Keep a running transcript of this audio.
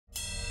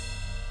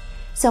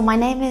So my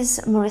name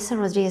is Marissa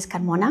Rodriguez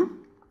Carmona,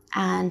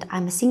 and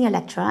I'm a senior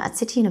lecturer at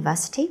City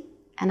University,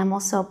 and I'm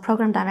also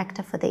program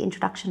director for the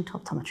Introduction to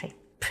Optometry.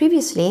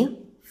 Previously,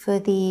 for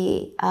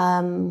the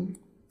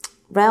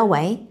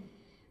railway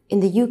in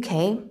the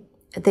UK,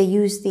 they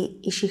use the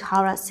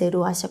Ishihara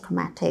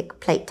pseudo-isochromatic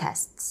plate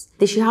tests.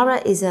 The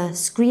Ishihara is a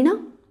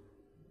screener,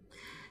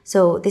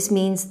 so this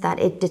means that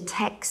it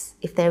detects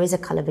if there is a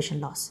color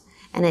vision loss,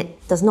 and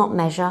it does not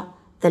measure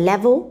the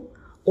level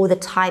or the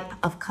type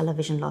of color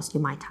vision loss you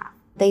might have.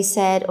 They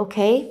said,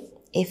 okay,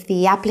 if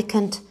the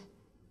applicant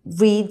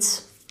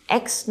reads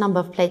X number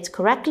of plates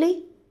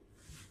correctly,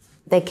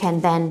 they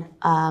can then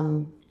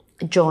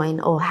join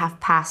or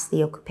have passed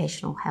the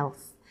occupational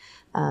health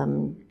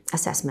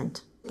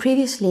assessment.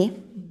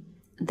 Previously,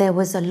 there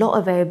was a lot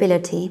of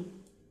variability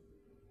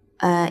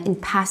in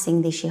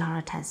passing the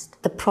Ishihara test.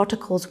 The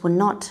protocols were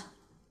not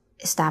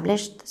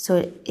established, so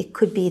it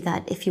could be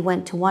that if you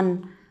went to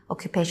one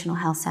occupational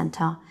health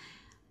center,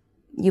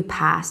 you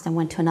passed, and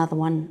went to another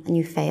one and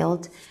you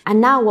failed. And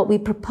now what we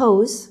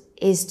propose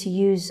is to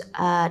use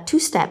a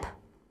two-step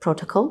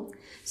protocol.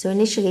 So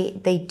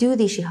initially they do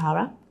the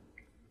Ishihara,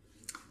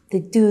 they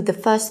do the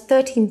first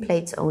 13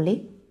 plates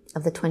only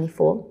of the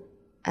 24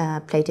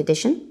 plate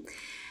edition,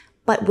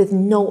 but with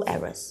no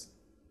errors,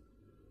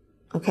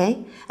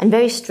 okay? And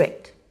very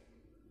strict.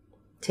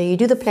 So you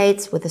do the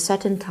plates with a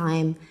certain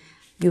time,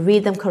 you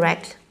read them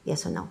correct,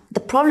 yes or no.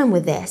 The problem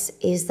with this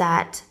is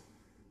that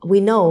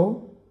we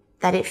know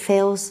that it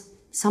fails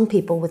some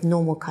people with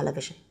normal color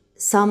vision.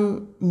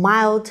 Some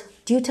mild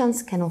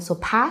deutans can also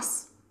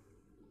pass,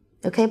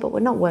 okay, but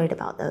we're not worried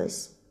about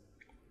those.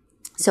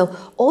 So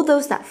all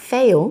those that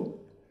fail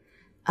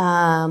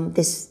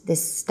this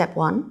step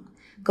one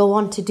go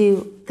on to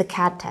do the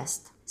CAD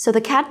test. So the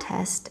CAD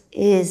test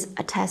is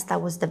a test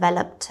that was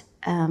developed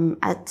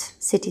at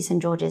City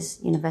St George's,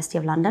 University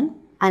of London,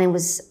 and it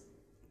was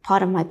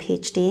part of my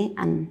PhD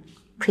and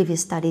previous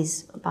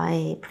studies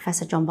by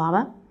Professor John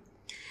Barber.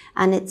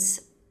 And it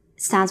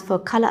stands for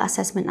Color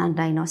Assessment and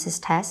Diagnosis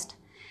Test,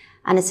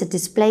 and it's a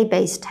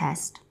display-based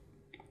test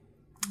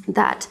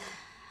that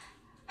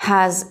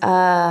has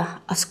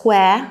a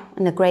square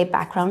and a gray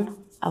background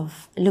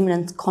of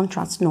luminance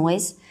contrast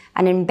noise,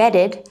 and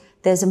embedded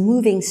there's a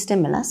moving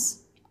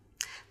stimulus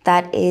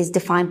that is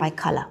defined by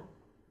color,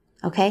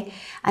 okay?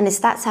 And it's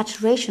that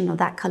saturation of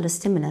that color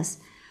stimulus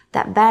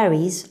that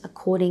varies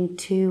according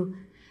to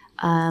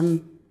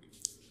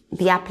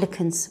the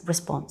applicant's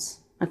response,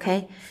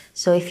 okay?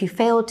 So if you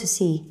fail to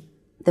see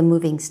the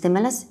moving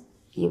stimulus,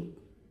 you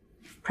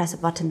press a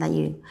button that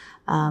you,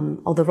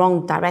 or the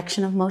wrong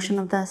direction of motion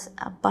of the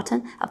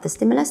button, of the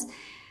stimulus,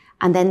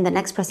 and then the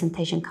next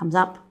presentation comes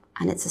up,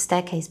 and it's a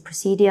staircase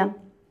procedure.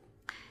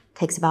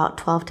 Takes about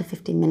 12 to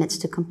 15 minutes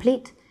to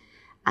complete,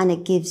 and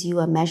it gives you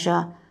a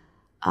measure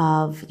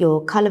of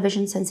your color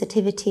vision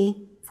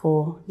sensitivity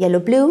for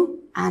yellow-blue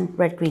and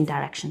red-green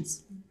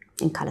directions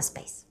in color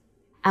space.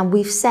 And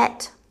we've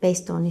set,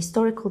 based on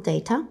historical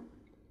data,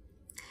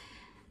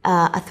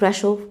 a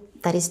threshold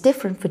that is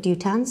different for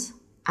deutans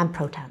and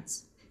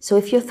protans. So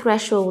if your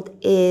threshold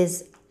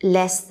is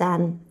less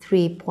than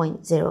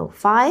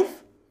 3.05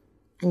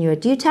 and you're a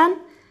deutan,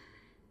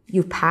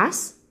 you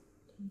pass.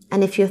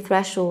 And if your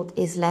threshold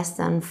is less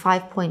than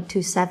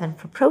 5.27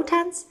 for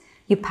protans,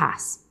 you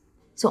pass.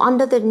 So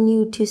under the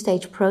new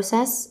two-stage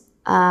process,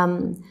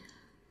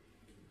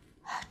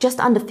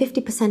 just under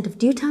 50% of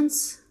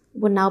deutans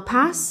would now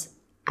pass,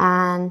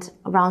 and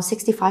around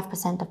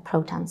 65% of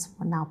protans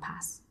would now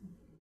pass.